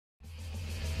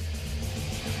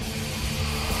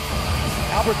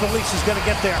Albert Delise is going to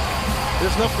get there.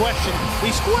 There's no question.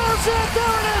 He squares it.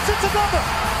 There it is. It's a number.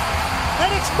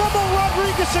 And it's Momo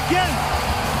Rodriguez again.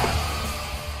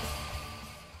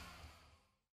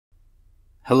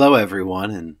 Hello, everyone,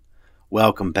 and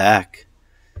welcome back.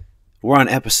 We're on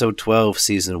episode 12,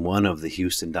 season 1 of the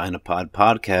Houston Dynapod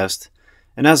podcast.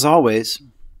 And as always,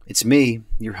 it's me,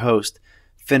 your host,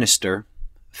 Finister,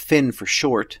 Finn for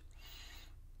short.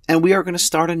 And we are going to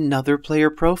start another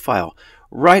player profile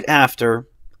right after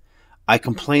I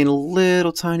complain a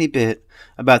little tiny bit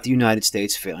about the United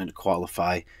States failing to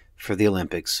qualify for the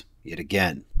Olympics yet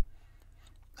again.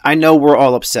 I know we're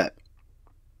all upset.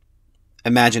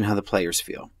 Imagine how the players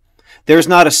feel. There's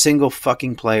not a single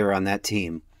fucking player on that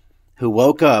team who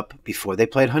woke up before they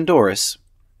played Honduras,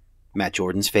 Matt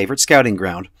Jordan's favorite scouting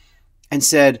ground, and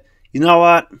said, you know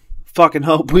what? Fucking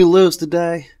hope we lose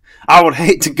today. I would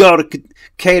hate to go to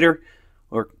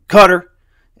Qatar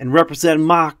and represent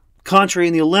my country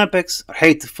in the Olympics. I'd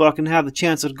hate to fucking have the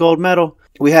chance of a gold medal.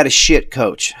 We had a shit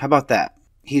coach. How about that?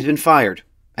 He's been fired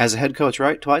as a head coach,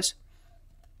 right? Twice?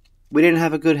 We didn't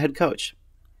have a good head coach.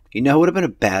 You know who would have been a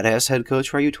badass head coach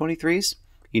for our U23s?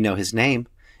 You know his name.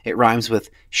 It rhymes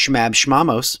with Schmab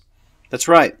Schmamos. That's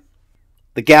right.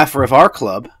 The gaffer of our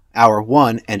club, our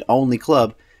one and only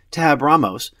club, Tab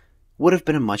Ramos, would have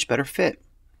been a much better fit.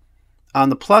 On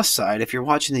the plus side, if you're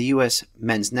watching the U.S.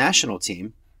 men's national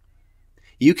team,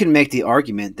 you can make the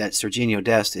argument that Sergiño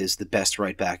Dest is the best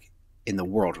right back in the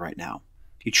world right now.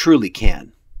 You truly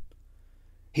can.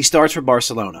 He starts for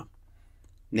Barcelona.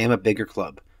 Name a bigger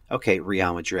club. Okay,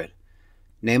 Real Madrid.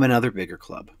 Name another bigger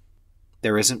club.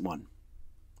 There isn't one.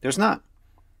 There's not.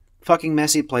 Fucking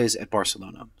Messi plays at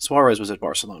Barcelona. Suarez was at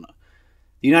Barcelona.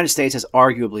 The United States has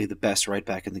arguably the best right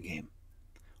back in the game.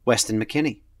 Weston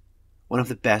McKennie, one of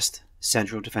the best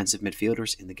central defensive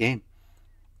midfielders in the game.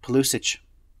 Pulisic,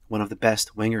 one of the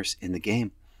best wingers in the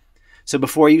game. So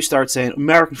before you start saying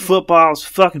American football is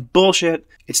fucking bullshit,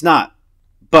 it's not.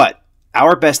 But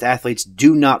our best athletes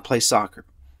do not play soccer.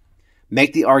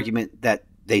 Make the argument that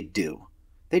they do.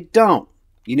 They don't.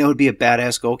 You know who'd be a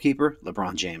badass goalkeeper?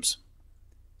 LeBron James.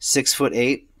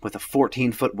 6'8" with a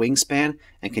 14-foot wingspan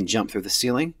and can jump through the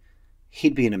ceiling.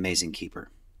 He'd be an amazing keeper.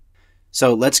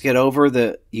 So let's get over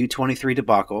the U23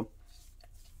 debacle.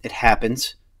 It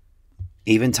happens.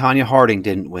 Even Tanya Harding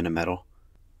didn't win a medal.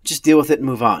 Just deal with it and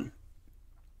move on.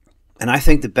 And I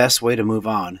think the best way to move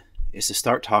on is to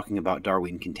start talking about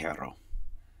Darwin Quintero.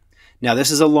 Now, this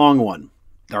is a long one.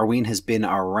 Darwin has been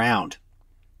around.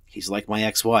 He's like my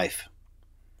ex-wife.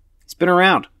 He's been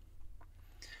around.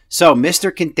 So,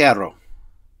 Mr. Quintero,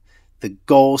 the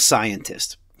goal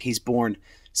scientist. He's born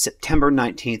September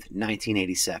 19th,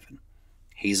 1987.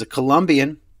 He's a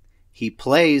Colombian. He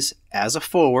plays as a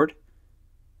forward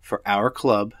for our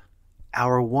club,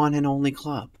 our one and only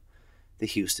club, the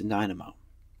Houston Dynamo.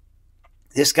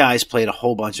 This guy's played a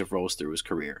whole bunch of roles through his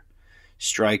career.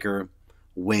 Striker,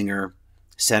 winger,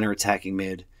 center attacking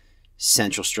mid,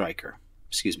 second striker.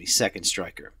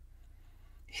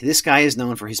 This guy is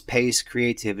known for his pace,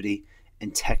 creativity,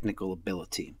 and technical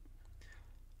ability.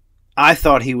 I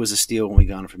thought he was a steal when we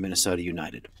got him from Minnesota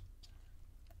United.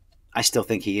 I still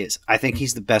think he is. I think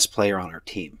he's the best player on our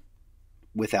team,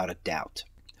 without a doubt.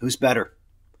 Who's better?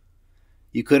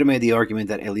 You could have made the argument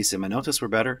that Elisa and Manotas were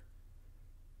better.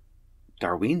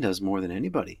 Darwin does more than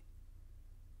anybody.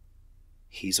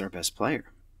 He's our best player.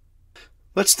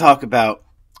 Let's talk about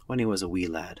when he was a wee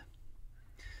lad.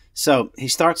 So, he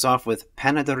starts off with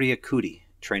Panaderia Cudi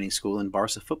training school in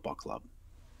Barca Football Club.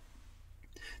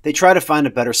 They try to find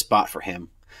a better spot for him,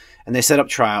 and they set up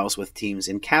trials with teams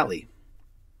in Cali.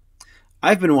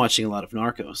 I've been watching a lot of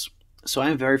Narcos, so I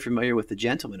am very familiar with the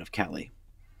gentlemen of Cali.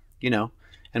 You know,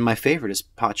 and my favorite is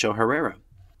Pacho Herrera.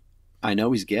 I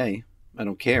know he's gay. I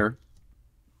don't care.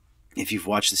 If you've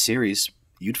watched the series,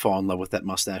 you'd fall in love with that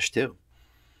mustache too.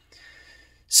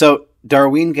 So,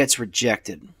 Darwin gets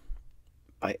rejected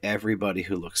by everybody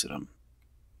who looks at him.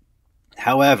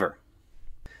 However,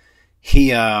 he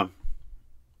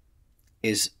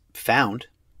is found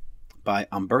by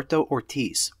Humberto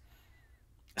Ortiz,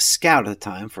 a scout at the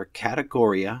time for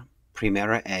Categoria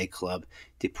Primera A club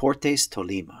Deportes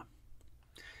Tolima.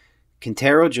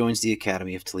 Quintero joins the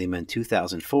Academy of Tolima in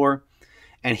 2004,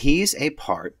 and he's a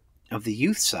part of the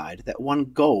youth side that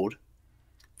won gold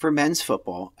for men's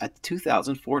football at the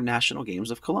 2004 National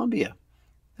Games of Colombia.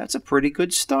 That's a pretty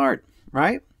good start,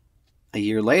 right? A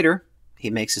year later, he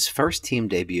makes his first team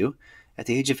debut at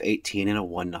the age of 18 in a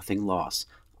 1-0 loss.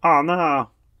 Oh,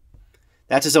 no.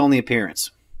 That's his only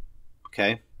appearance.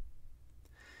 Okay?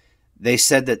 They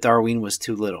said that Darwin was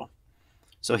too little.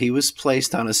 So he was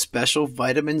placed on a special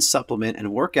vitamin supplement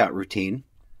and workout routine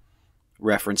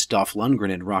reference Dolph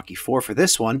Lundgren in Rocky IV for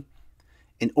this one,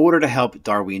 in order to help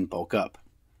Darwin bulk up.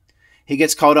 He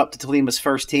gets called up to Tolima's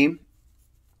first team,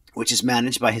 which is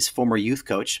managed by his former youth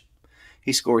coach.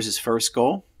 He scores his first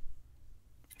goal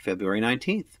February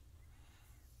 19th.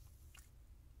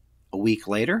 A week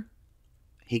later,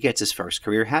 he gets his first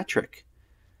career hat trick.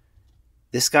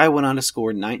 This guy went on to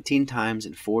score 19 times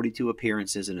in 42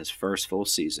 appearances in his first full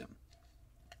season.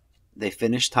 They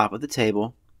finished top of the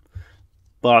table,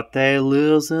 but they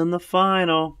lose in the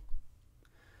final.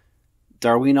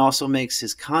 Darwin also makes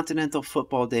his continental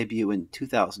football debut in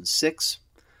 2006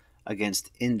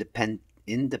 against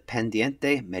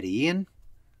Independiente Medellin.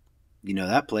 You know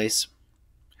that place.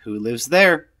 Who lives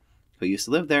there? Who used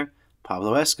to live there?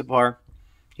 Pablo Escobar.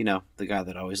 You know, the guy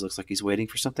that always looks like he's waiting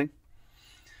for something.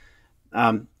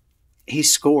 He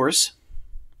scores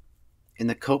in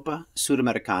the Copa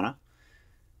Sudamericana.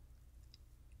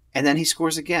 And then he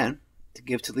scores again to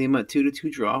give Tolima a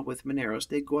 2-2 draw with Mineros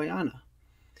de Guayana,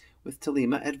 with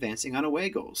Tolima advancing on away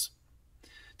goals.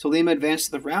 Tolima advanced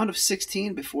to the round of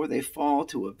 16 before they fall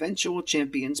to eventual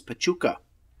champions Pachuca.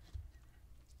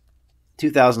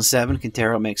 2007,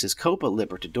 Quintero makes his Copa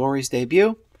Libertadores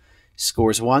debut,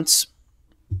 scores once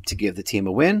to give the team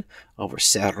a win over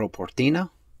Cerro Porteño.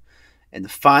 In the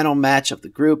final match of the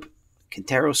group,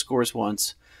 Quintero scores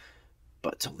once,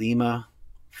 but Tolima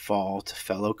fall to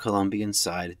fellow Colombian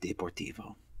side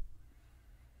Deportivo.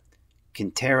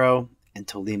 Quintero and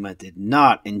Tolima did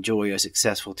not enjoy a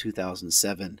successful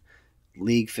 2007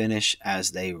 league finish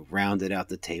as they rounded out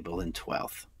the table in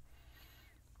 12th.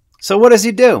 So what does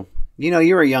he do? You know,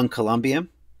 you're a young Colombian.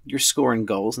 You're scoring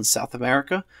goals in South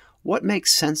America. What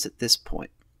makes sense at this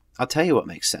point? I'll tell you what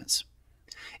makes sense.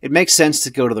 It makes sense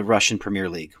to go to the Russian Premier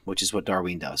League, which is what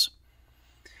Darwin does.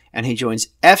 And he joins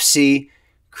FC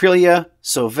Krylia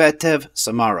Sovetov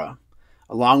Samara,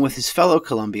 along with his fellow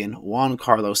Colombian Juan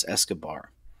Carlos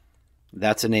Escobar.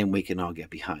 That's a name we can all get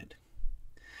behind.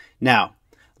 Now,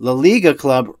 La Liga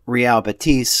club Real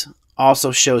Betis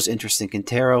also shows interest in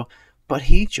Quintero, but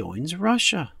he joins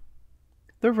Russia.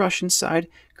 The Russian side,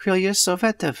 Krylia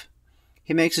Sovetov.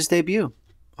 He makes his debut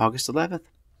August 11th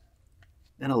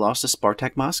in a loss to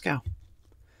Spartak Moscow.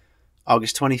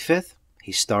 August 25th,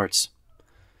 he starts,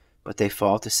 but they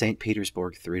fall to St.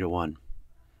 Petersburg 3-1.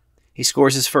 He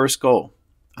scores his first goal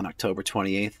on October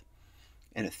 28th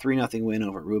in a 3-0 win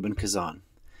over Rubin Kazan.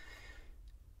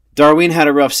 Darwin had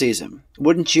a rough season.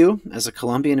 Wouldn't you, as a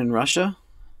Colombian in Russia?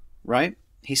 Right?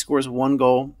 He scores 1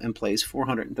 goal and plays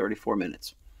 434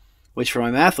 minutes, which for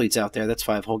my athletes out there, that's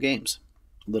 5 whole games.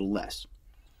 A little less.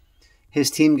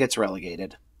 His team gets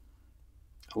relegated,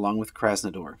 along with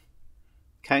Krasnodar.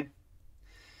 Okay?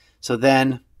 So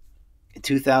then, in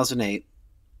 2008,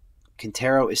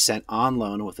 Quintero is sent on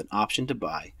loan with an option to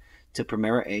buy to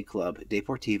Primera A club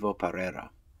Deportivo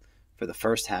Pereira for the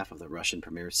first half of the Russian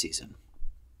Premier season.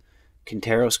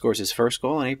 Quintero scores his first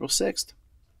goal on April 6th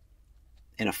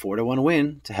in a 4-1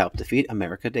 win to help defeat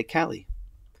America de Cali.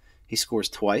 He scores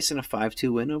twice in a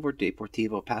 5-2 win over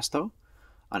Deportivo Pasto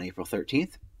on April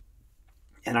 13th.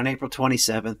 And on April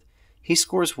 27th, he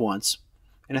scores once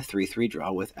in a 3-3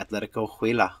 draw with Atletico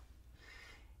Huila.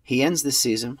 He ends this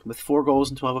season with 4 goals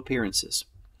and 12 appearances.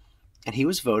 And he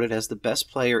was voted as the best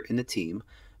player in the team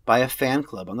by a fan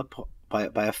club by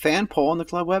a fan poll on the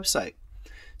club website.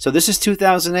 So this is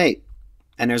 2008,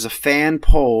 and there's a fan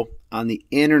poll on the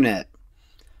internet.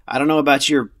 I don't know about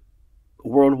your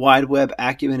World Wide Web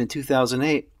acumen in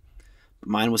 2008, but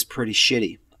mine was pretty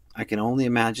shitty. I can only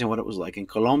imagine what it was like in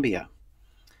Colombia.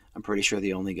 I'm pretty sure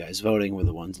the only guys voting were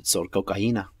the ones that sold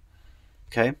cocaína.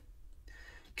 Okay?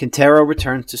 Quintero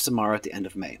returns to Samara at the end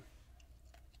of May.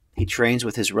 He trains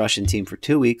with his Russian team for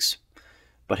 2 weeks,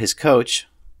 but his coach,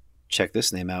 check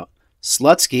this name out,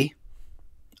 Slutsky,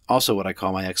 also what I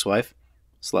call my ex-wife,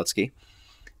 Slutsky,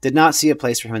 did not see a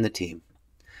place for him in the team.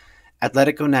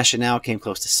 Atletico Nacional came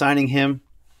close to signing him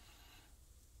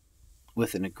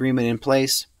with an agreement in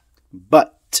place,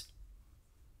 but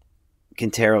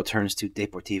Quintero turns to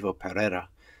Deportivo Pereira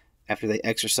after they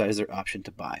exercise their option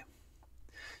to buy.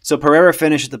 So Pereira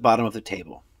finished at the bottom of the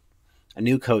table. A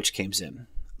new coach comes in,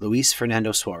 Luis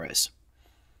Fernando Suarez.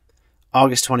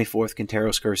 August 24th,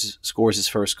 Quintero scores his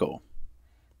first goal.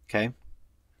 Okay?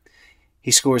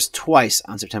 He scores twice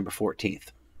on September 14th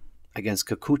against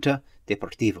Cúcuta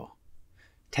Deportivo.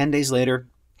 10 days later,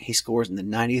 he scores in the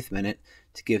 90th minute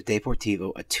to give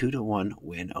Deportivo a 2-1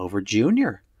 win over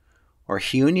Junior. Or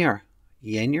Junior.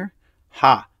 Junior?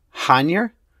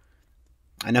 Junior?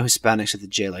 I know Hispanics have the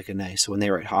J like an A, so when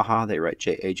they write ha-ha, they write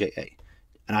J-A-J-A.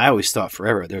 And I always thought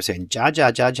forever they were saying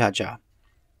ja-ja-ja-ja-ja.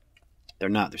 They're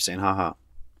not. They're saying ha-ha.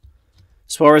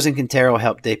 Suarez and Quintero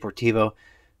helped Deportivo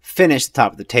finish the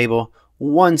top of the table,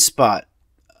 one spot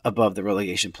above the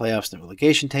relegation playoffs in the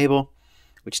relegation table,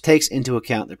 which takes into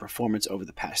account their performance over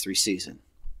the past 3 seasons.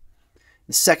 In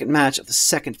the second match of the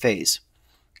second phase,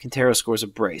 Quintero scores a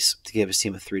brace to give his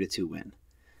team a 3-2 win.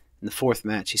 In the fourth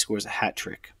match, he scores a hat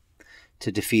trick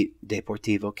to defeat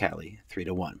Deportivo Cali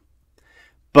 3-1.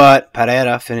 But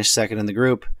Pereira finished second in the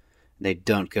group, and they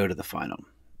don't go to the final.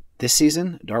 This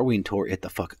season, Darwin tore it the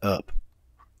fuck up.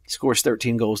 He scores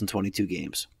 13 goals in 22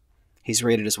 games. He's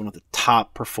rated as one of the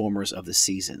top performers of the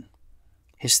season.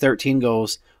 His 13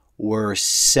 goals were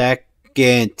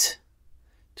second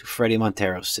to Fredy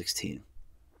Montero's 16.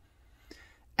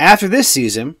 After this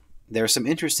season, there are some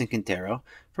interest in Quintero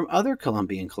from other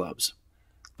Colombian clubs,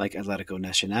 like Atlético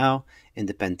Nacional,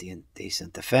 Independiente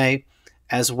Santa Fe,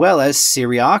 as well as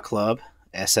Serie A club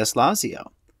SS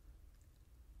Lazio.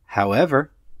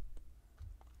 However,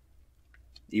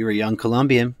 you're a young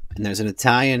Colombian, and there's an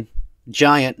Italian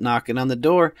giant knocking on the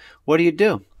door. What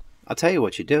do? I'll tell you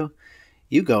what you do.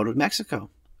 You go to Mexico,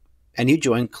 and you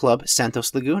join Club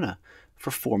Santos Laguna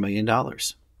for $4 million.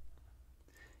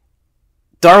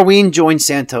 Darwin joined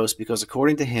Santos because,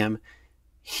 according to him,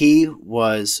 he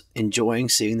was enjoying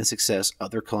seeing the success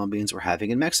other Colombians were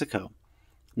having in Mexico.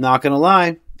 Not gonna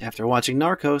lie, after watching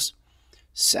Narcos,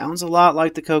 sounds a lot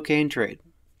like the cocaine trade.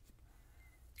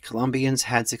 Colombians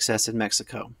had success in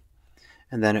Mexico,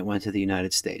 and then it went to the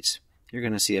United States. You're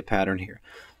going to see a pattern here.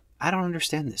 I don't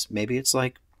understand this. Maybe it's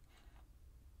like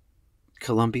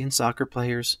Colombian soccer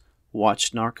players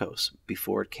watched Narcos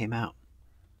before it came out.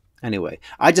 Anyway,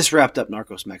 I just wrapped up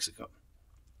Narcos Mexico.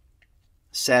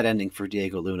 Sad ending for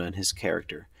Diego Luna and his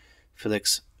character.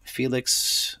 Felix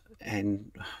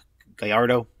and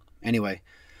Gallardo. Anyway,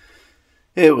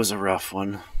 it was a rough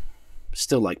one.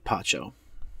 Still like Pacho.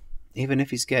 Even if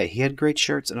he's gay. He had great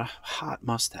shirts and a hot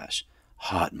mustache.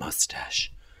 Hot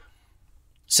mustache.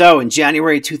 So, in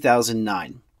January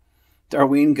 2009,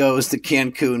 Darwin goes to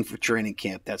Cancun for training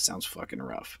camp. That sounds fucking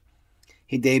rough.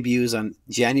 He debuts on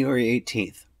January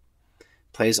 18th.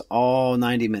 Plays all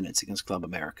 90 minutes against Club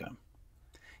America.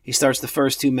 He starts the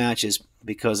first 2 matches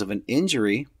because of an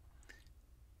injury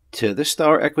to the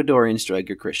star Ecuadorian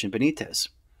striker Christian Benitez.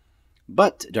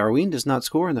 But Darwin does not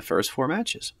score in the first 4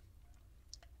 matches.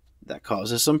 That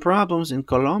causes some problems in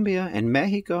Colombia and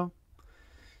Mexico.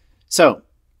 So,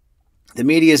 the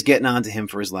media is getting on to him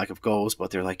for his lack of goals,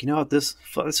 but they're like, this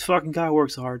fucking guy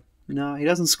works hard. No, he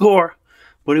doesn't score,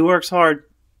 but he works hard.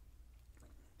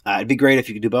 It'd be great if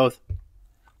you could do both.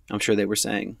 I'm sure they were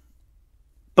saying.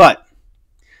 But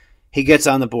he gets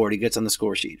on the board. He gets on the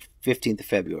score sheet. 15th of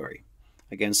February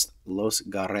against Los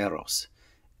Guerreros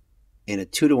in a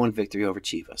 2-1 victory over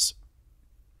Chivas.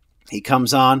 He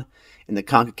comes on in the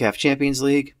CONCACAF Champions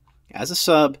League as a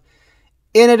sub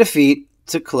in a defeat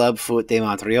to Club Foot de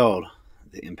Montreal.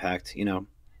 The Impact,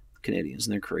 Canadians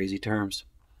and their crazy terms.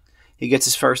 He gets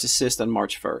his first assist on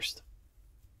March 1st.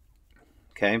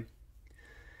 Okay?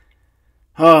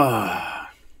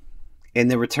 In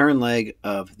the return leg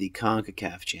of the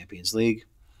CONCACAF Champions League,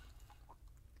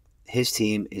 his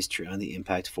team is trailing the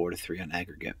Impact 4-3 on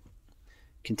aggregate.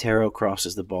 Quintero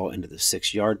crosses the ball into the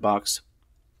 6-yard box,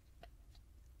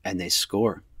 and they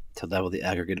score to level the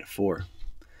aggregate at 4.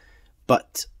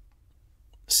 But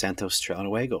Santos trailing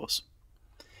away goals.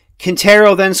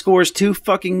 Quintero then scores 2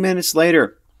 fucking minutes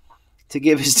later to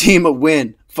give his team a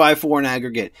win, 5-4 in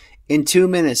aggregate. In 2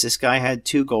 minutes, this guy had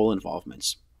 2 goal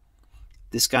involvements.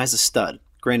 This guy's a stud.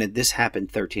 Granted, this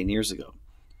happened 13 years ago,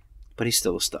 but he's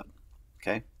still a stud.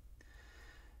 Okay?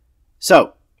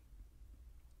 So,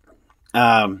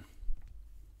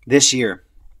 this year,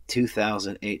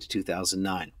 2008 to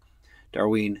 2009,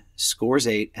 Darwin scores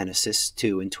 8 and assists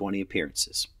 2 in 20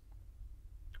 appearances.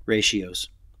 Ratios: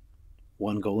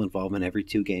 1 goal involvement every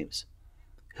 2 games.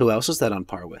 Who else is that on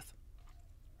par with?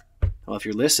 Well, if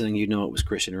you're listening, you know it was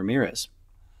Christian Ramirez.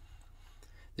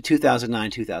 The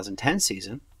 2009-2010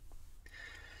 season,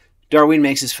 Darwin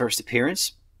makes his first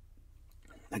appearance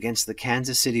against the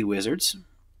Kansas City Wizards,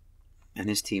 and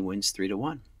his team wins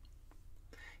 3-1.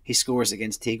 He scores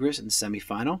against Tigres in the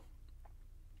semifinal,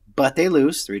 but they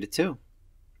lose 3-2.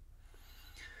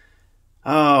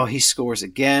 He scores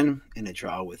again in a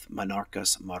draw with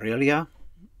Monarcas Morelia.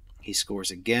 He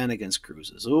scores again against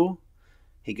Cruz Azul.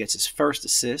 He gets his first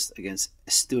assist against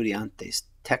Estudiantes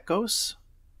Tecos.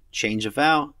 Change of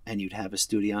vowel, and you'd have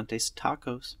Estudiantes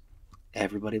Tacos.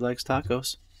 Everybody likes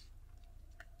tacos.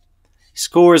 He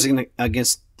scores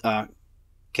against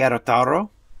Querétaro,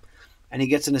 and he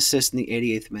gets an assist in the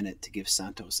 88th minute to give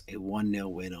Santos a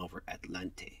 1-0 win over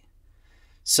Atlante.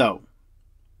 So,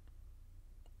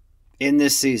 in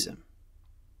this season,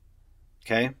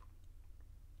 Okay?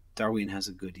 Darwin has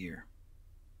a good year.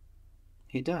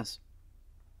 He does.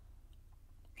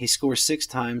 He scores 6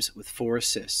 times with 4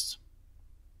 assists.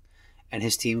 And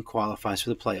his team qualifies for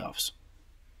the playoffs.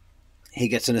 He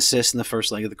gets an assist in the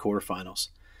first leg of the quarterfinals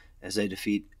as they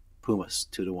defeat Pumas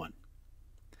 2-1.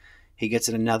 He gets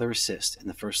another assist in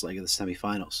the first leg of the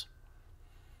semifinals.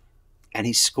 And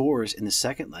he scores in the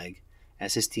second leg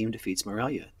as his team defeats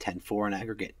Morelia 10-4 in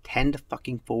aggregate.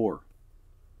 10-4.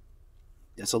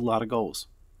 That's a lot of goals.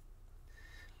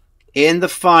 In the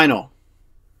final,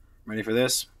 ready for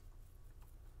this?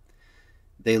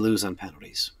 They lose on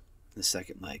penalties in the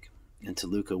second leg, and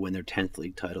Toluca win their 10th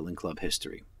league title in club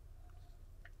history.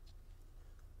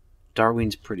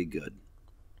 Darwin's pretty good.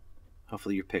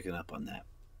 Hopefully you're picking up on that.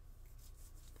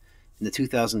 In the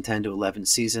 2010-11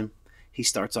 season, he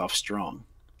starts off strong.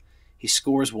 He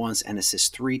scores once and assists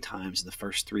 3 times in the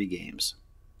first 3 games.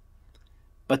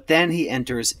 But then he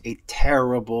enters a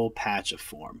terrible patch of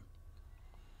form.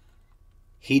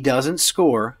 He doesn't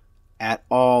score at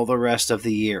all the rest of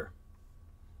the year.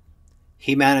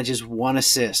 He manages 1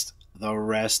 assist the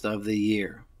rest of the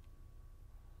year.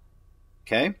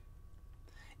 Okay?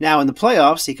 Now, in the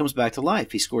playoffs, he comes back to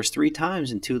life. He scores 3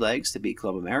 times in 2 legs to beat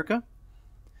Club America.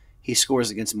 He scores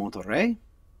against Monterrey.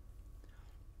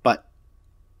 But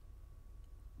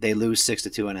they lose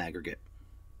 6-2 in aggregate.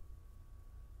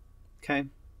 Okay?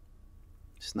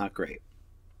 It's not great.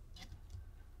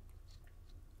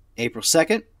 April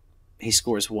 2nd, he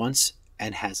scores once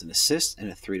and has an assist and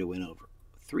a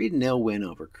 3-0 win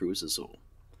over Cruz Azul.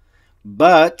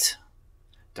 But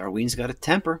Darwin's got a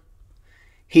temper.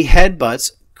 He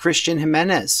headbutts Christian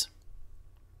Jimenez.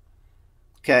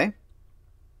 Okay?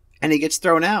 And he gets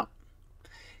thrown out.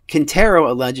 Quintero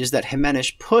alleges that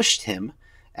Jimenez pushed him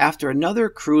after another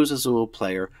Cruz Azul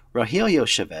player, Rogelio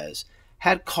Chavez,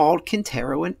 had called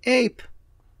Quintero an ape,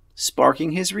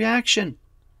 sparking his reaction.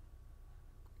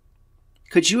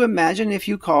 Could you imagine if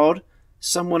you called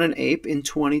someone an ape in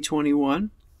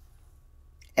 2021?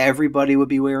 Everybody would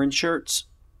be wearing shirts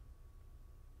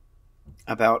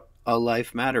about a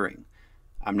life mattering.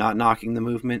 I'm not knocking the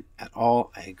movement at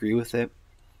all. I agree with it.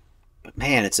 But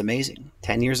man, it's amazing.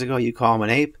 10 years ago, you call him an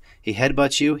ape. He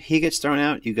headbutts you. He gets thrown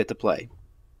out. You get to play.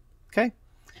 Okay?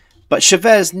 But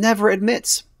Chavez never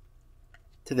admits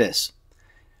to this.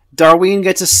 Darwin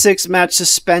gets a 6-match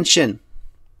suspension.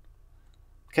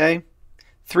 Okay?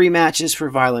 3 matches for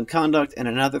violent conduct and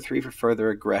another 3 for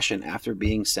further aggression after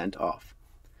being sent off.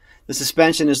 The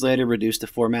suspension is later reduced to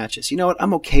 4 matches. You know what?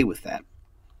 I'm okay with that.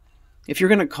 If you're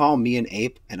going to call me an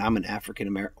ape and I'm an African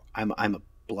American, I'm a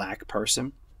black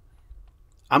person,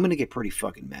 I'm going to get pretty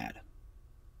fucking mad.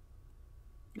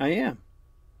 I am.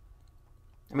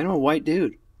 I mean, I'm a white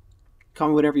dude. Call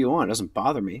me whatever you want. It doesn't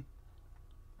bother me.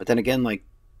 But then again, like,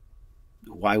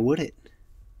 why would it?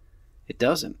 It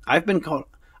doesn't. I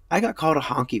got called a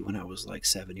honky when I was like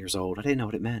 7 years old. I didn't know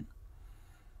what it meant.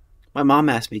 My mom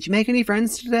asked me, "Did you make any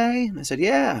friends today?" And I said,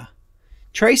 "Yeah.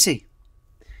 Tracy."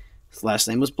 His last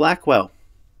name was Blackwell.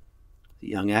 A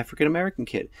young African-American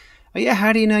kid. "Oh, yeah,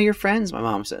 how do you know your friends?" My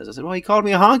mom says. I said, "Well, he called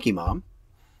me a honky, Mom."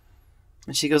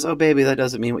 And she goes, "Oh, baby, that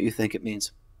doesn't mean what you think it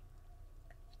means."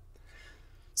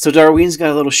 So Darwin's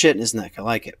got a little shit in his neck. I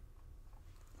like it.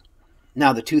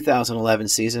 Now, the 2011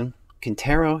 season,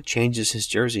 Quintero changes his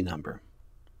jersey number.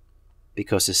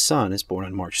 Because his son is born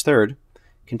on March 3rd,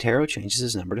 Quintero changes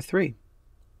his number to 3.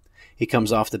 He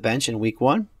comes off the bench in week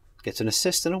 1, gets an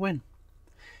assist and a win.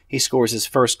 He scores his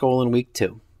first goal in week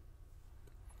 2.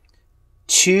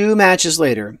 2 matches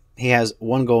later, he has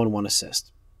 1 goal and 1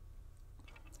 assist.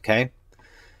 Okay?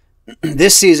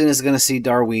 This season is going to see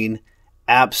Darwin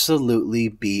absolutely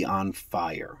be on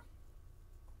fire.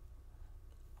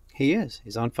 He is.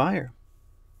 He's on fire.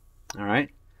 All right?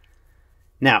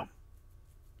 Now,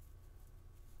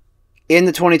 in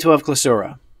the 2012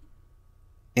 Clausura,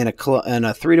 in a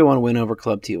 3-1 win over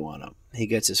Club Tijuana, he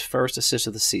gets his first assist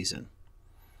of the season.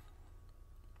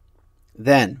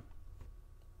 Then,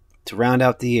 to round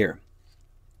out the year,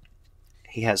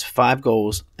 he has 5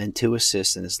 goals and 2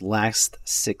 assists in his last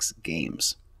 6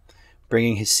 games,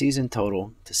 bringing his season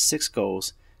total to 6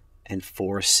 goals and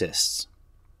 4 assists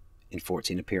in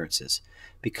 14 appearances.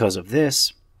 Because of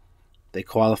this, they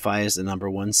qualify as the number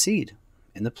 1 seed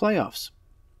in the playoffs.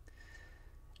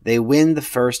 They win the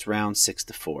first round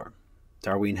 6-4.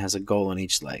 Darwin has a goal in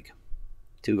each leg.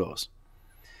 2 goals.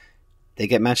 They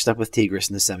get matched up with Tigres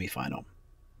in the semifinal.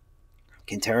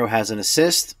 Quintero has an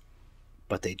assist,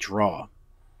 but they draw.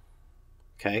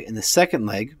 Okay, in the second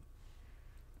leg,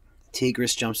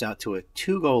 Tigres jumps out to a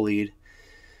 2-goal lead.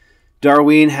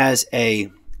 Darwin has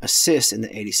an assist in the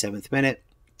 87th minute.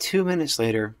 2 minutes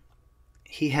later,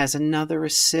 he has another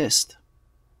assist.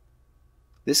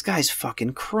 This guy's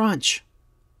fucking crunch.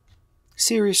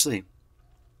 Seriously.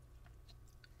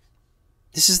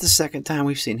 This is the second time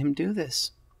we've seen him do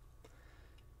this.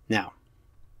 Now,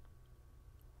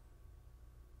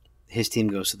 his team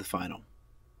goes to the final.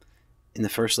 In the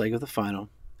first leg of the final,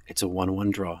 it's a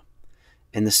 1-1 draw.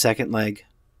 In the second leg,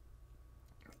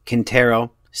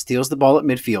 Quintero steals the ball at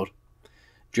midfield,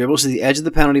 dribbles to the edge of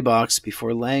the penalty box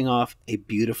before laying off a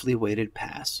beautifully weighted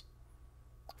pass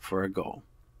for a goal.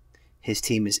 His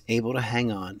team is able to hang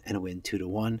on and win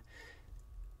 2-1.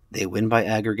 They win by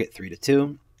aggregate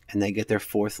 3-2, and they get their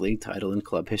 4th league title in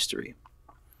club history.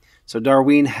 So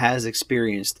Darwin has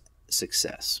experienced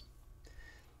success.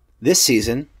 This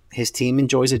season, his team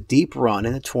enjoys a deep run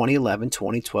in the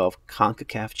 2011-2012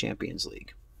 CONCACAF Champions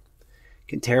League.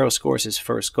 Quintero scores his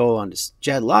first goal on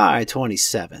July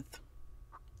 27th.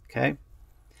 Okay?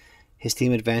 His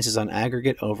team advances on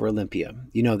aggregate over Olympia.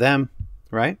 You know them,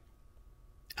 right?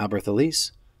 Albert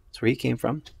Elise. That's where he came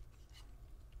from.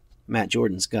 Matt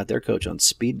Jordan's got their coach on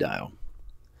speed dial.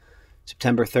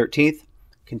 September 13th,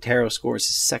 Quintero scores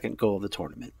his 2nd goal of the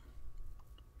tournament.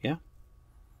 Yeah?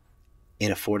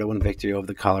 In a 4-1 victory over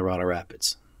the Colorado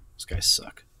Rapids. Those guys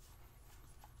suck.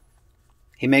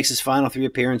 He makes his final 3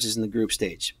 appearances in the group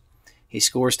stage. He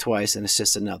scores twice and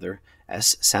assists another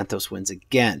as Santos wins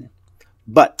again.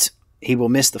 But he will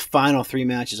miss the final 3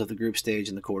 matches of the group stage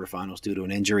in the quarterfinals due to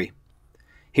an injury.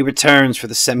 He returns for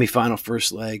the semifinal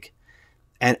first leg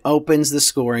and opens the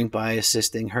scoring by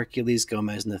assisting Herculez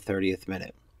Gomez in the 30th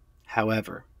minute.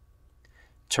 However,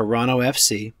 Toronto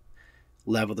FC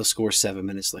leveled the score 7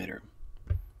 minutes later.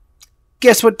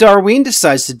 Guess what Darwin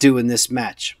decides to do in this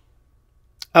match?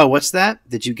 Oh, what's that?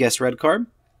 Did you guess red card?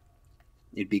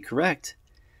 You'd be correct.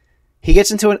 He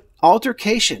gets into an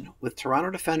altercation with Toronto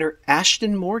defender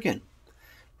Ashton Morgan,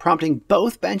 prompting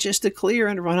both benches to clear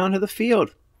and run onto the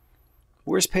field.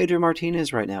 Where's Pedro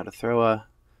Martinez right now to throw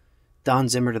Don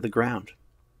Zimmer to the ground?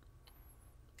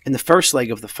 In the first leg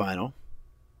of the final,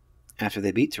 after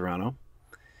they beat Toronto,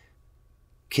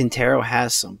 Quintero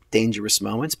has some dangerous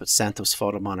moments, but Santos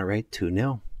fall to Monterrey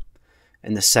 2-0.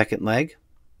 In the second leg,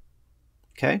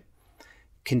 okay,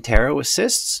 Quintero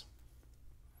assists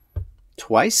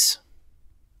twice.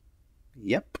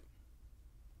 Yep.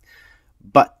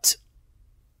 But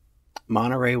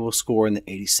Monterrey will score in the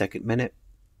 82nd minute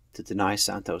to deny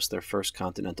Santos their first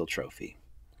Continental trophy.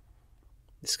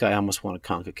 This guy almost won a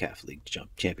CONCACAF League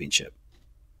championship.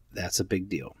 That's a big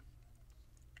deal.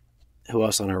 Who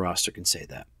else on our roster can say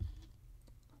that?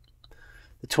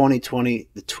 The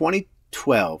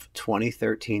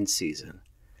 2012-2013 season.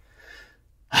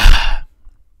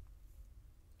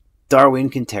 Darwin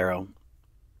Quintero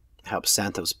helps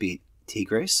Santos beat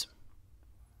Tigres.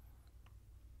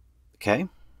 Okay,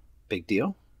 big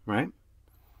deal, right?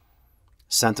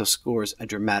 Santos scores a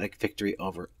dramatic victory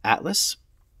over Atlas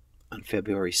on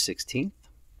February 16th.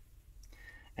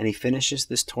 And he finishes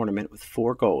this tournament with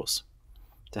 4 goals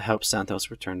to help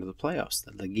Santos return to the playoffs,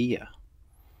 the Liguilla.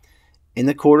 In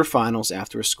the quarterfinals,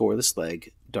 after a scoreless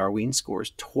leg, Darwin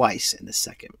scores twice in the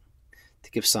second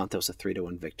to give Santos a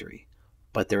 3-1 victory.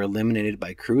 But they're eliminated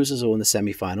by Cruz Azul in the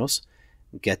semifinals.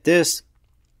 Get this,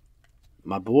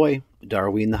 my boy,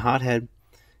 Darwin the Hothead,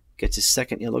 gets his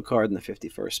 2nd yellow card in the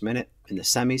 51st minute in the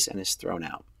semis and is thrown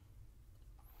out.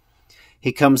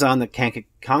 He comes on the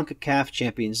CONCACAF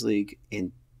Champions League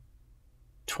in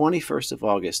 21st of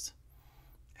August,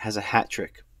 has a hat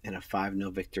trick and a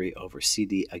 5-0 victory over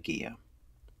CD Aguilla.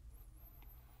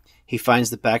 He finds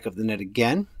the back of the net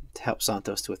again to help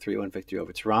Santos to a 3-1 victory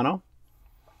over Toronto.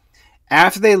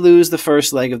 After they lose the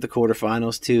first leg of the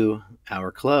quarterfinals to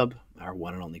our club, our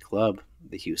one and only club,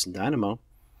 the Houston Dynamo,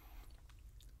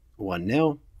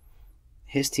 1-0,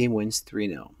 his team wins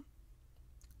 3-0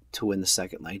 to win the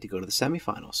second leg to go to the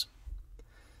semifinals.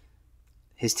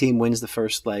 His team wins the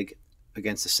first leg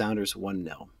against the Sounders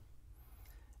 1-0.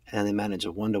 And then they manage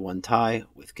a 1-1 tie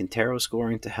with Quintero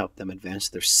scoring to help them advance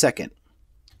to their 2nd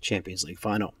Champions League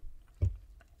final,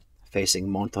 facing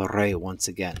Monterrey once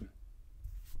again.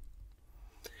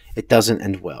 It doesn't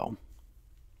end well.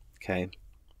 Okay.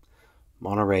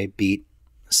 Monterrey beat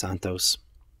Santos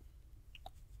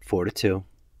 4-2.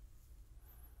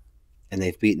 And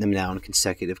they've beaten them now in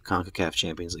consecutive CONCACAF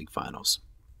Champions League finals.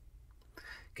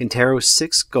 Quintero's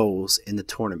 6 goals in the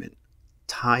tournament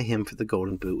tie him for the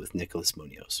Golden Boot with Nicolas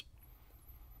Munoz.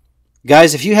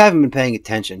 Guys, if you haven't been paying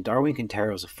attention, Darwin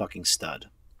Quintero is a fucking stud.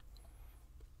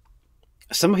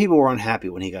 Some people were unhappy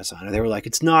when he got signed. They were like,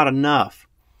 it's not enough.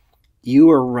 You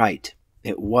were right.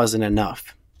 It wasn't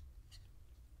enough.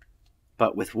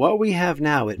 But with what we have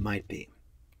now, it might be.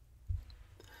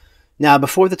 Now,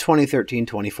 before the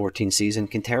 2013-2014 season,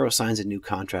 Quintero signs a new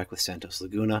contract with Santos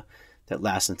Laguna that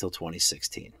lasts until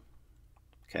 2016.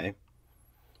 Okay.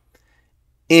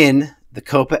 In the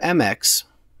Copa MX,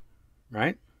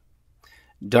 right,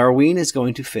 Darwin is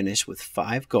going to finish with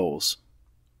 5 goals,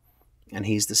 and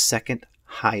he's the second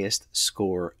highest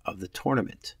scorer of the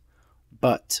tournament.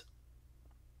 But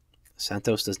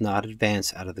Santos does not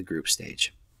advance out of the group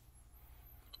stage.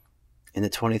 In the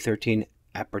 2013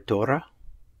 Apertura,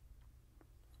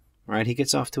 right, he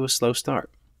gets off to a slow start.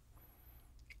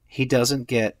 He doesn't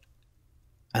get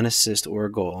an assist or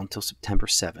a goal until September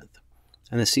 7th,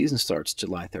 and the season starts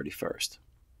July 31st.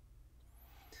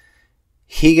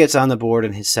 He gets on the board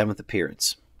in his 7th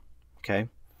appearance. Okay?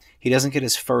 He doesn't get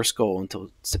his first goal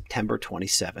until September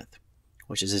 27th,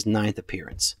 which is his 9th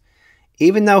appearance.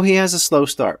 Even though he has a slow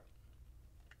start,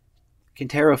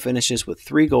 Quintero finishes with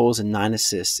 3 goals and 9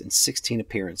 assists in 16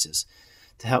 appearances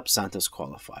to help Santos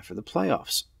qualify for the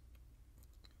playoffs.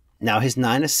 Now, his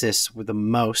 9 assists were the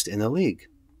most in the league.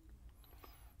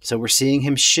 So we're seeing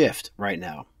him shift right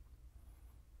now.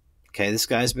 Okay, this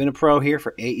guy's been a pro here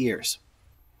for 8 years.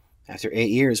 After 8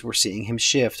 years, we're seeing him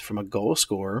shift from a goal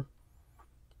scorer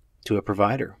to a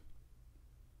provider.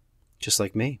 Just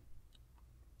like me.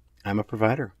 I'm a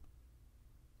provider.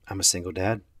 I'm a single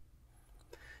dad.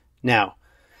 Now,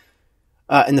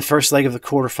 in the first leg of the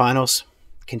quarterfinals,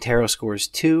 Quintero scores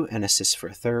 2 and assists for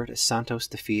a third as Santos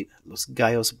defeat Los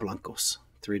Gallos Blancos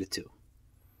 3-2. In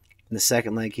the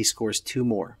second leg, he scores 2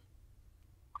 more.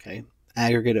 Okay,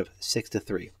 aggregate of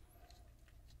 6-3.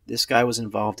 This guy was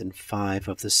involved in 5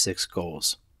 of the 6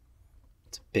 goals.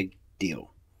 It's a big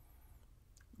deal.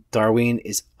 Darwin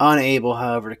is unable,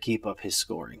 however, to keep up his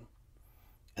scoring,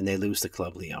 and they lose to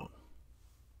Club Leon.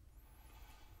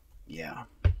 Yeah.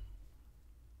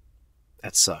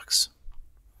 That sucks.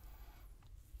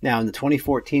 Now, in the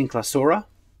 2014 Clausura,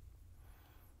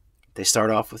 they start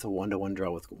off with a 1-1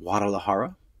 draw with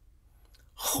Guadalajara.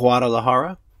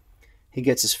 He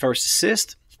gets his first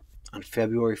assist on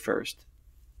February 1st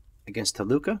against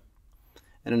Toluca,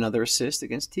 and another assist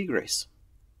against Tigres.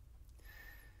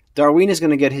 Darwin is going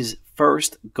to get his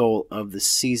first goal of the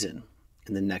season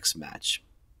in the next match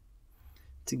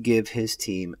to give his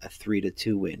team a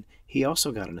 3-2 win. He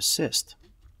also got an assist.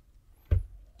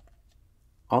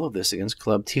 All of this against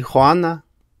Club Tijuana,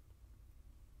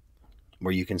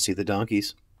 where you can see the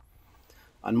donkeys.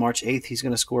 On March 8th, he's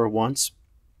going to score once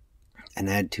and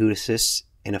add 2 assists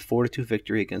in a 4-2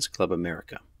 victory against Club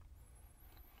America.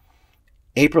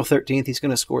 April 13th, he's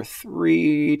going to score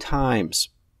 3 times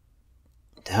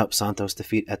to help Santos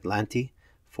defeat Atlante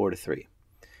 4-3.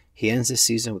 He ends this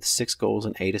season with 6 goals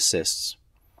and 8 assists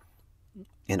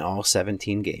in all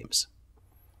 17 games.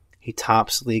 He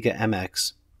tops Liga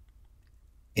MX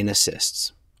in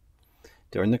assists.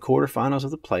 During the quarterfinals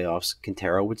of the playoffs,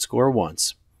 Quintero would score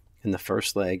once in the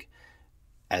first leg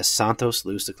as Santos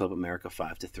lose to Club America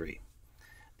 5-3.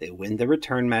 They win the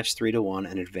return match 3-1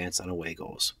 and advance on away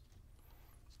goals.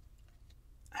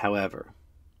 However,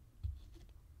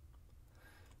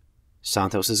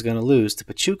 Santos is going to lose to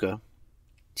Pachuca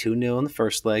 2-0 in the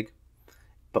first leg,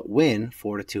 but win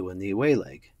 4-2 in the away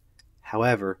leg.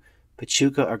 However,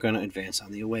 Pachuca are going to advance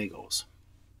on the away goals.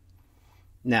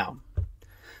 Now,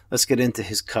 let's get into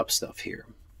his cup stuff here.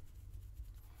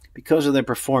 Because of their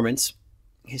performance,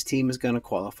 his team is going to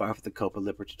qualify for the Copa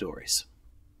Libertadores.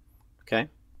 Okay?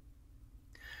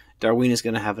 Darwin is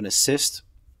going to have an assist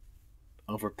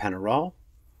over Penarol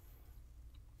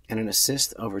and an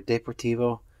assist over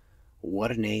Deportivo. What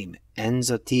a name.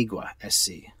 Anzoátegua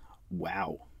SC.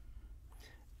 Wow.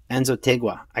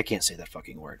 Anzoátegua. I can't say that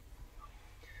fucking word.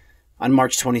 On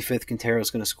March 25th, Quintero is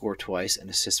going to score twice and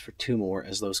assist for 2 more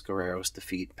as Los Guerreros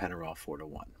defeat Penarol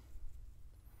 4-1.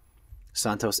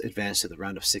 Santos advanced to the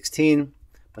round of 16,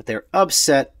 but they're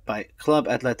upset by Club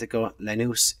Atlético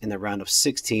Lanús in the round of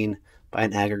 16 by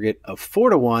an aggregate of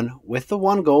 4-1, with the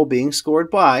 1 goal being scored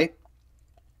by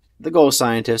the goal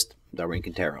scientist, Darwin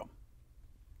Quintero.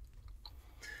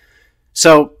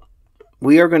 So,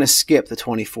 we are going to skip the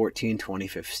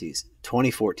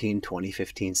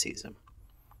 2014-2015 season.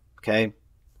 Okay?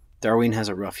 Darwin has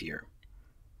a rough year.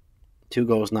 2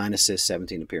 goals, 9 assists,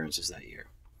 17 appearances that year.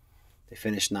 They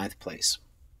finished 9th place.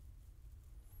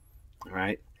 All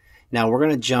right? Now, we're going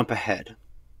to jump ahead.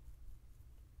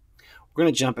 We're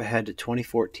going to jump ahead to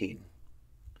 2014.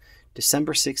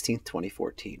 December 16th,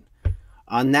 2014.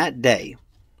 On that day,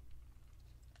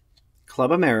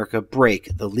 Club America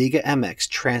break the Liga MX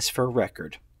transfer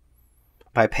record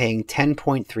by paying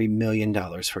 $10.3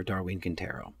 million for Darwin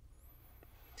Quintero.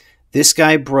 This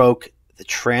guy broke the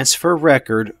transfer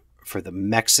record for the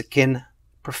Mexican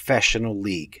Professional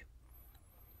League.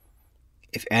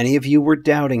 If any of you were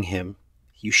doubting him,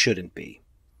 you shouldn't be.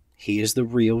 He is the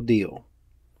real deal.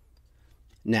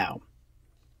 Now,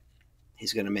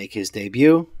 he's going to make his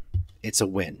debut. It's a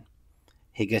win.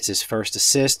 He gets his first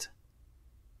assist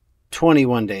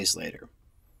 21 days later.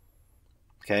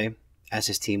 Okay? As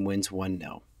his team wins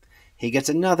 1-0. He gets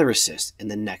another assist in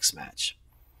the next match.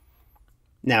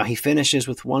 Now, he finishes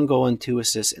with 1 goal and 2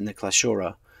 assists in the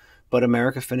Clausura, but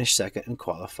America finished second and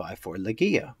qualified for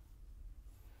Liguilla.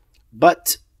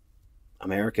 But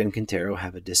America and Quintero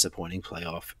have a disappointing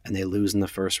playoff, and they lose in the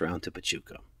first round to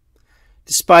Pachuca.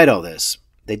 Despite all this,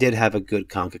 they did have a good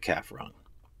CONCACAF run.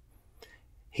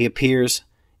 He appears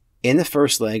in the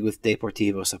first leg with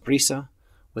Deportivo Saprissa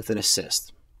with an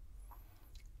assist.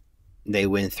 They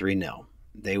win 3-0.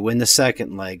 They win the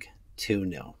second leg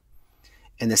 2-0.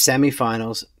 In the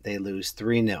semifinals, they lose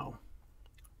 3-0.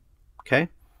 Okay?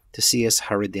 To CS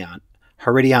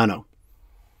Herediano.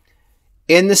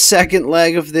 In the second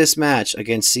leg of this match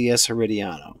against CS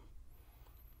Herediano,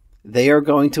 they are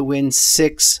going to win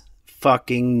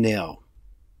 6-0.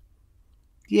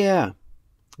 Yeah.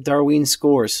 Darwin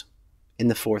scores in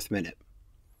the 4th minute.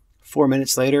 4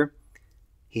 minutes later,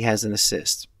 he has an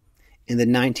assist. In the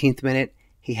 19th minute,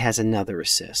 he has another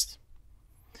assist.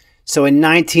 So in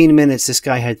 19 minutes, this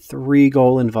guy had 3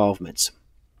 goal involvements.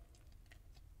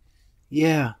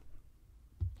 Yeah.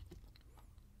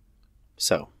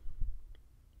 So,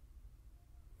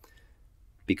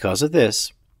 because of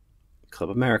this, Club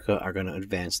America are going to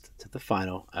advance to the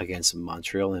final against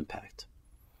Montreal Impact,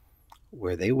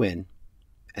 where they win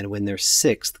and win their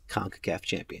 6th CONCACAF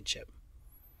championship.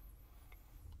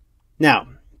 Now,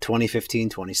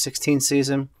 2015-2016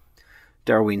 season,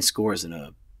 Darwin scores in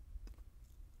a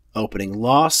opening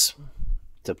loss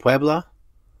to Puebla.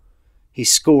 He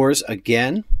scores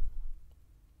again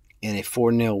in a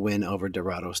 4-0 win over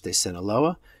Dorados de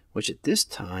Sinaloa, which at this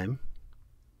time,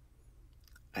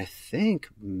 I think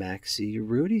Maxi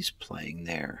Urruti's playing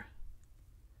there.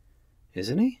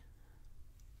 Isn't he?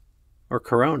 Or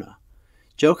Corona.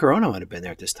 Joe Corona might have been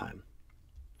there at this time.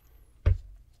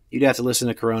 You'd have to listen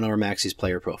to Corona or Maxi's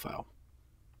player profile.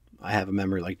 I have a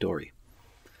memory like Dory.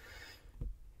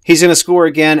 He's going to score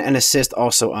again and assist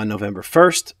also on November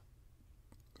 1st.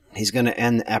 He's going to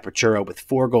end the Apertura with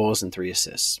 4 goals and 3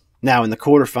 assists. Now, in the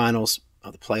quarterfinals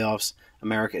of the playoffs,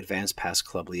 America advanced past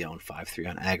Club Leon 5-3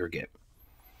 on aggregate.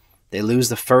 They lose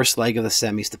the first leg of the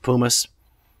semis to Pumas.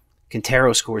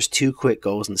 Quintero scores 2 quick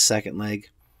goals in the second leg.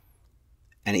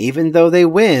 And even though they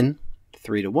win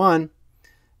 3-1,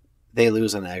 they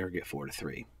lose on aggregate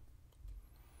 4-3.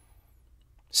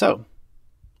 So,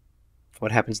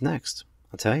 what happens next?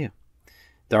 I'll tell you.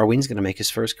 Darwin's going to make his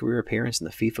first career appearance in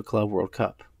the FIFA Club World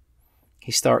Cup.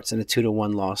 He starts in a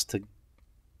 2-1 loss to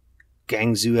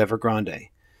Guangzhou Evergrande.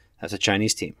 That's a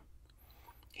Chinese team.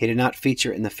 He did not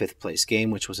feature in the 5th place game,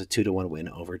 which was a 2-1 win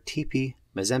over TP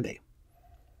Mazembe.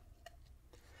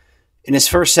 In his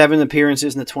first 7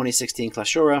 appearances in the 2016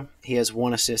 Clausura, he has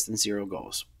 1 assist and 0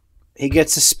 goals. He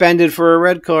gets suspended for a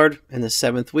red card in the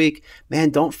 7th week. Man,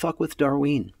 don't fuck with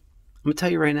Darwin. I'm going to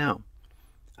tell you right now.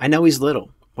 I know he's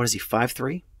little. What is he,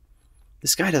 5'3"?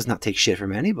 This guy does not take shit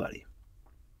from anybody.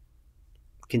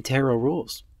 Quintero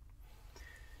rules.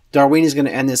 Darwin is going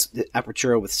to end this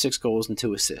Apertura with 6 goals and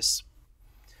 2 assists,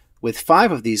 with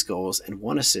 5 of these goals and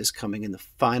 1 assist coming in the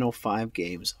final 5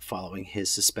 games following his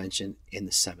suspension in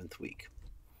the 7th week.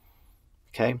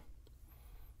 Okay?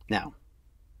 Now,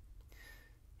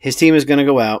 his team is going to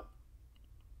go out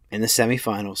in the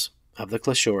semifinals of the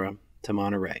Clausura to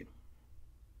Monterrey.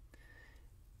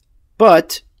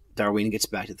 But Darwin gets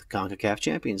back to the CONCACAF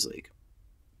Champions League.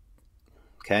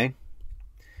 Okay?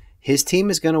 His team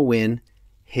is going to win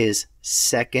his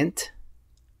 2nd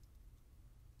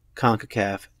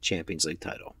CONCACAF Champions League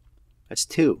title. That's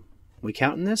 2. We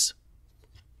counting this?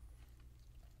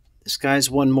 This guy's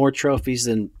won more trophies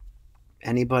than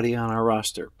anybody on our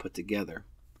roster put together.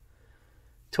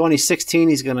 2016,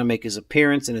 he's going to make his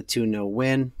appearance in a 2-0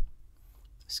 win.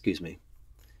 Excuse me.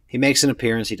 He makes an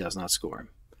appearance. He does not score.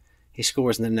 He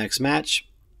scores in the next match.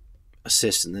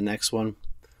 Assists in the next one.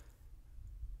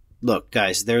 Look,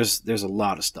 guys, there's a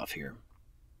lot of stuff here.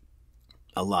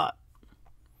 A lot.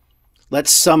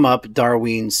 Let's sum up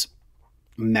Darwin's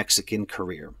Mexican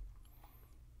career.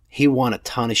 He won a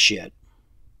ton of shit.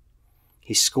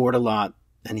 He scored a lot,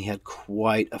 and he had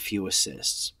quite a few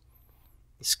assists.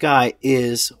 This guy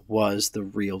was the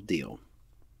real deal.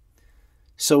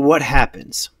 So what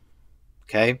happens?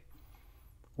 Okay?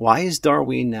 Why is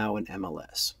Darwin now in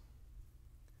MLS?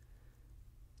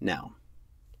 Now,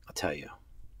 I'll tell you.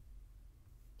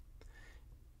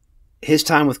 His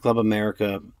time with Club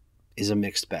America is a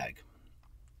mixed bag.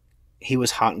 He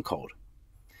was hot and cold.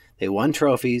 They won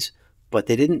trophies, but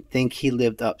they didn't think he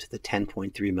lived up to the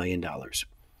 $10.3 million.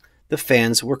 The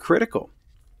fans were critical.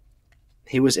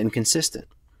 He was inconsistent.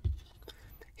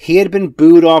 He had been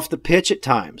booed off the pitch at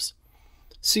times.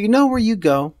 So you know where you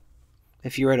go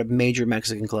if you're at a major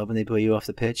Mexican club and they boo you off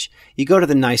the pitch? You go to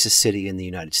the nicest city in the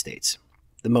United States,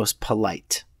 the most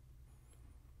polite.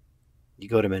 You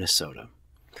go to Minnesota,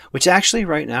 which actually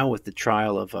right now with the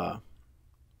trial of,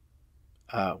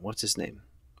 what's his name?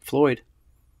 Floyd.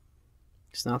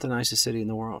 It's not the nicest city in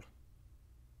the world.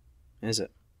 Is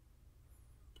it?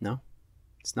 No,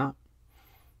 it's not.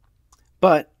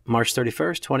 But March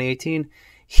 31st, 2018,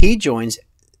 he joins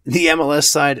the MLS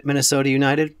side, Minnesota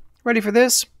United. Ready for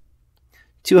this?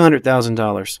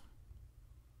 $200,000.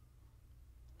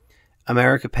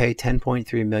 America paid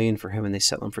 $10.3 million for him, and they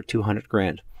settle him for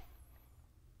 $200,000.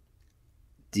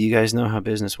 Do you guys know how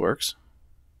business works?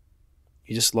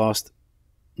 You just lost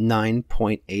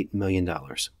 $9.8 million.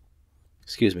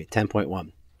 Excuse me,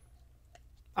 10.1.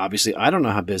 Obviously, I don't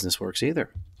know how business works either.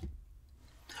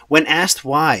 When asked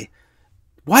why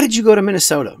did you go to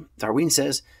Minnesota? Darwin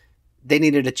says they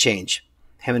needed a change,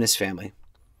 him and his family.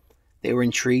 They were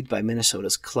intrigued by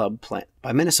Minnesota's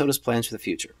plans for the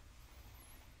future.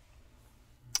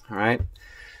 All right.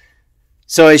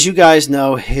 So as you guys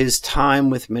know, his time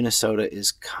with Minnesota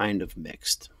is kind of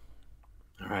mixed.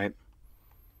 All right.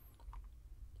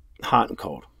 Hot and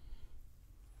cold.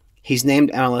 He's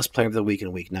named MLS Player of the Week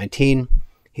in Week 19.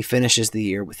 He finishes the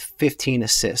year with 15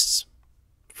 assists,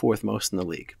 fourth most in the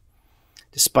league.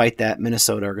 Despite that,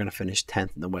 Minnesota are going to finish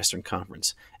 10th in the Western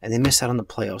Conference, and they miss out on the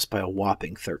playoffs by a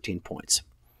whopping 13 points.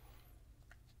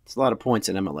 It's a lot of points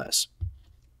in MLS.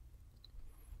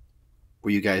 Were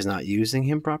you guys not using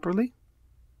him properly?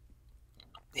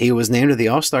 He was named to the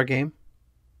All-Star game.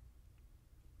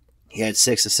 He had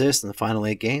 6 assists in the final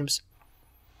 8 games.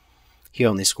 He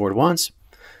only scored once.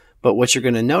 But what you're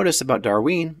going to notice about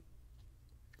Darwin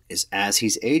is as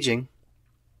he's aging,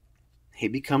 he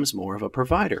becomes more of a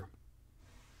provider.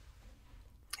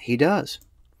 He does.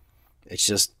 It's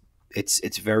just,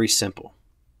 it's very simple.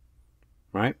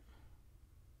 Right?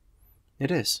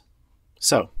 It is.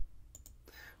 So,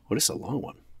 well, this is a long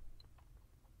one.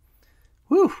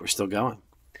 Whew, we're still going.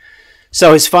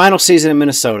 So his final season in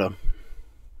Minnesota,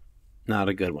 not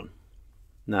a good one.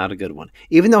 Not a good one.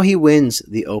 Even though he wins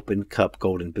the Open Cup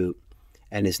Golden Boot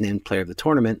and is named player of the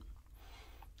tournament,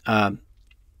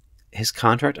 his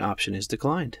contract option is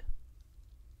declined.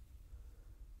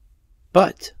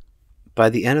 But by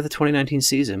the end of the 2019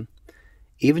 season,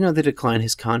 even though they declined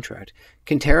his contract,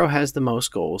 Quintero has the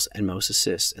most goals and most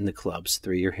assists in the club's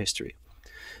 3-year history.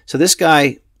 So this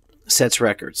guy sets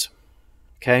records,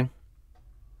 okay?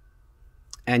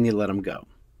 And you let him go.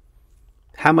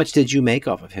 How much did you make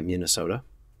off of him, Minnesota?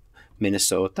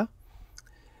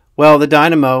 Well, the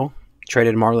Dynamo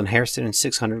traded Marlon Hairston and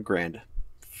 $600,000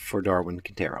 for Darwin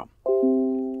Quintero.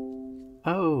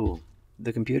 Oh,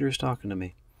 the computer's talking to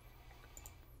me.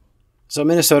 So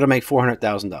Minnesota made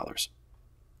 $400,000.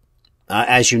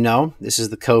 As you know, this is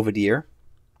the COVID year.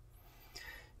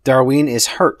 Darwin is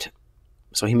hurt,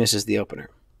 so he misses the opener.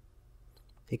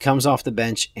 He comes off the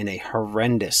bench in a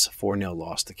horrendous 4-0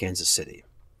 loss to Kansas City.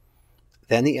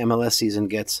 Then the MLS season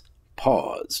gets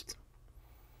paused.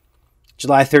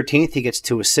 July 13th, he gets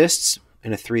 2 assists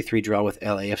in a 3-3 draw with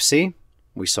LAFC.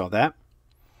 We saw that.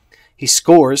 He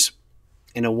scores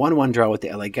in a 1-1 draw with the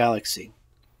LA Galaxy.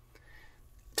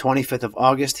 25th of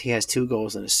August, he has 2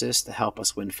 goals and assists to help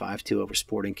us win 5-2 over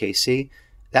Sporting KC.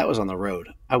 That was on the road.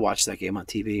 I watched that game on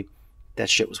TV. That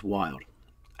shit was wild.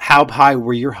 How high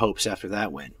were your hopes after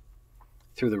that win?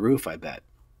 Through the roof, I bet.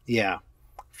 Yeah,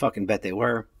 fucking bet they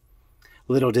were.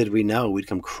 Little did we know we'd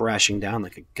come crashing down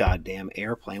like a goddamn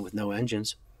airplane with no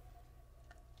engines.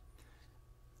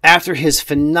 After his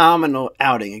phenomenal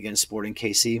outing against Sporting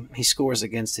KC, he scores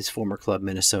against his former club,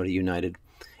 Minnesota United,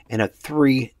 in a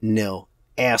 3-0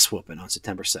 ass-whooping on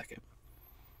September 2nd.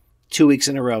 2 weeks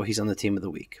in a row, he's on the team of the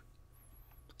week.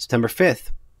 September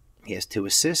 5th, he has 2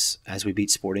 assists as we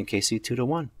beat Sporting KC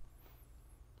 2-1.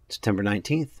 September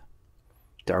 19th,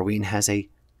 Darwin has a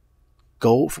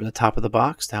goal from the top of the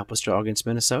box to help us draw against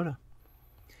Minnesota.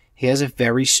 He has a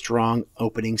very strong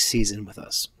opening season with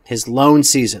us. His lone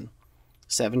season,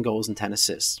 7 goals and 10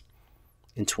 assists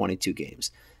in 22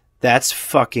 games. That's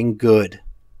fucking good.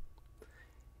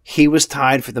 He was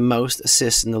tied for the most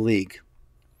assists in the league.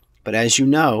 But as you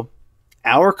know,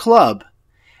 our club,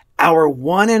 our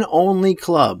one and only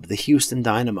club, the Houston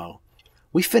Dynamo,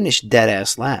 we finished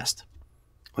dead-ass last.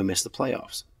 We missed the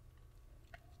playoffs.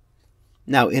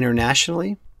 Now,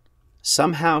 internationally,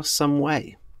 somehow, some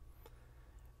way,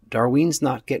 Darwin's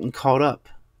not getting caught up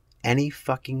any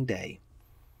fucking day.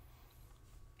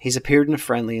 He's appeared in a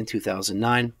friendly in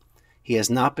 2009. He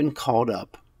has not been called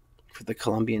up for the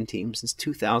Colombian team since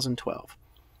 2012,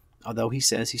 although he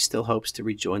says he still hopes to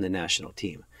rejoin the national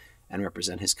team and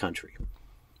represent his country.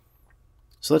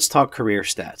 So let's talk career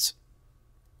stats.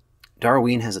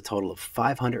 Darwin has a total of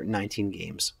 519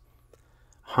 games,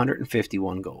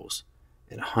 151 goals,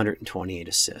 and 128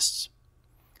 assists.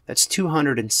 That's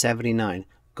 279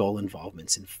 goal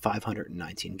involvements in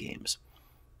 519 games.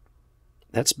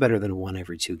 That's better than 1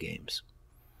 every 2 games.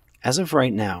 As of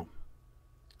right now,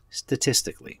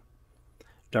 statistically,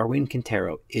 Darwin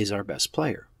Quintero is our best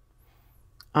player.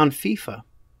 On FIFA,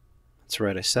 that's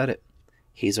right, I said it,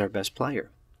 he's our best player.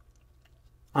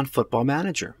 On Football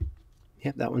Manager,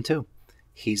 yep, that one too,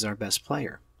 he's our best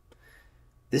player.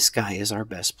 This guy is our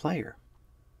best player,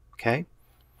 okay?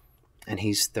 And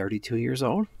he's 32 years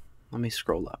old. Let me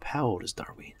scroll up. How old is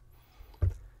Darwin?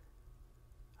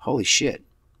 Holy shit.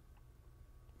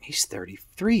 He's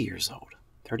 33 years old,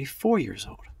 34 years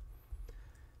old.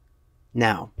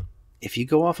 Now, if you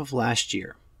go off of last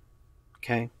year,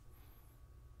 okay,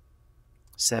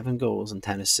 7 goals and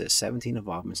 10 assists, 17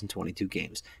 involvements in 22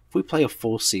 games. If we play a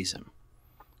full season,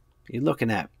 you're looking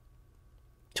at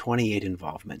 28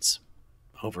 involvements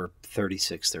over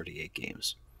 36, 38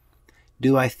 games.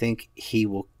 Do I think he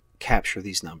will capture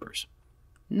these numbers?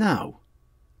 No.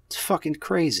 It's fucking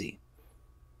crazy.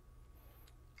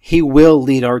 He will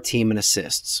lead our team in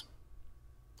assists.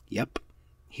 Yep,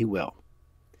 he will.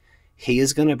 He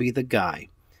is going to be the guy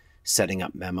setting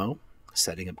up Memo,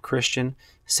 setting up Christian,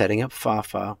 setting up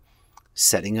Fafa,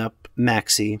 setting up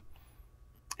Maxi,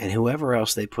 and whoever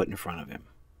else they put in front of him.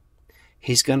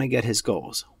 He's going to get his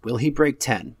goals. Will he break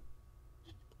 10?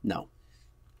 No.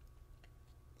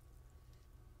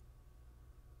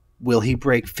 Will he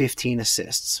break 15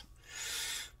 assists?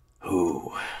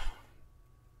 Ooh.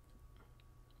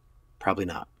 Probably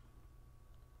not.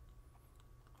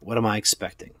 What am I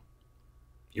expecting?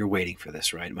 You're waiting for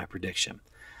this, right? My prediction.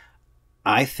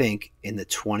 I think in the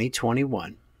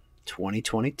 2021-2022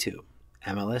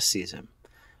 MLS season,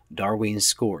 Darwin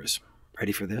scores.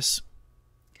 Ready for this?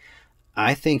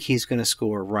 I think he's going to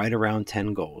score right around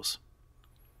 10 goals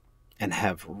and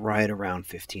have right around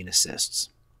 15 assists.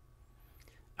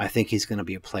 I think he's going to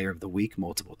be a player of the week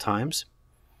multiple times.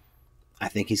 I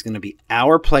think he's going to be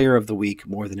our player of the week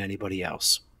more than anybody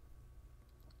else.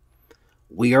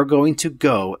 We are going to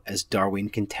go as Darwin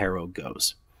Quintero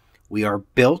goes. We are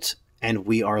built and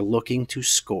we are looking to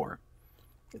score.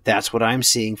 That's what I'm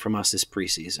seeing from us this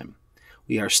preseason.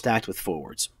 We are stacked with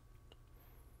forwards.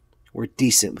 We're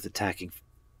decent with attacking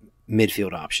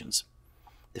midfield options.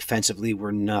 Defensively,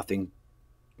 we're nothing's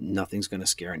going to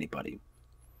scare anybody.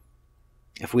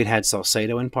 If we'd had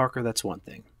Salcedo and Parker, that's one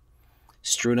thing.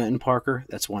 Struna and Parker,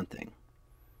 that's one thing.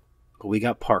 But we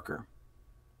got Parker,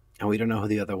 and we don't know who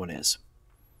the other one is.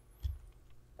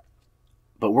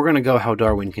 But we're going to go how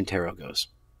Darwin Quintero goes.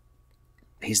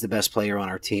 He's the best player on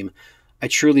our team. I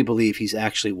truly believe he's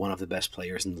actually one of the best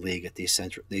players in the league at the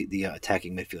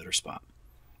attacking midfielder spot.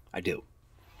 I do.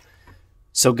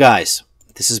 So, guys,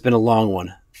 this has been a long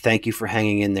one. Thank you for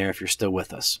hanging in there if you're still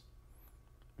with us.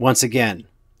 Once again,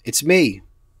 it's me,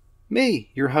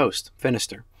 your host,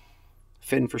 Finister.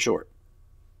 Finn for short.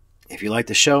 If you like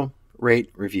the show,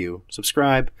 rate, review,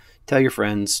 subscribe, tell your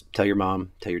friends, tell your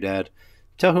mom, tell your dad,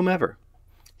 tell whomever.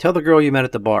 Tell the girl you met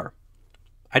at the bar.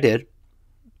 I did.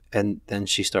 And then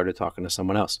she started talking to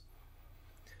someone else.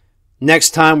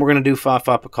 Next time, we're going to do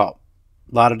Fafa Pakal.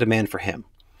 A lot of demand for him.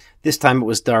 This time it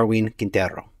was Darwin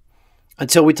Quintero.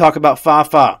 Until we talk about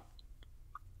Fafa,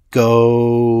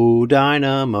 go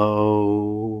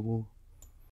Dynamo.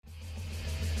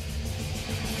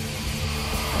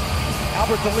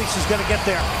 Albert Delise is going to get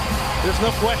there. There's no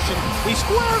question. He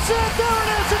squares it. There it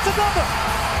is. It's a number.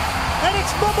 And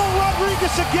it's Memo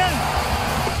Rodriguez again.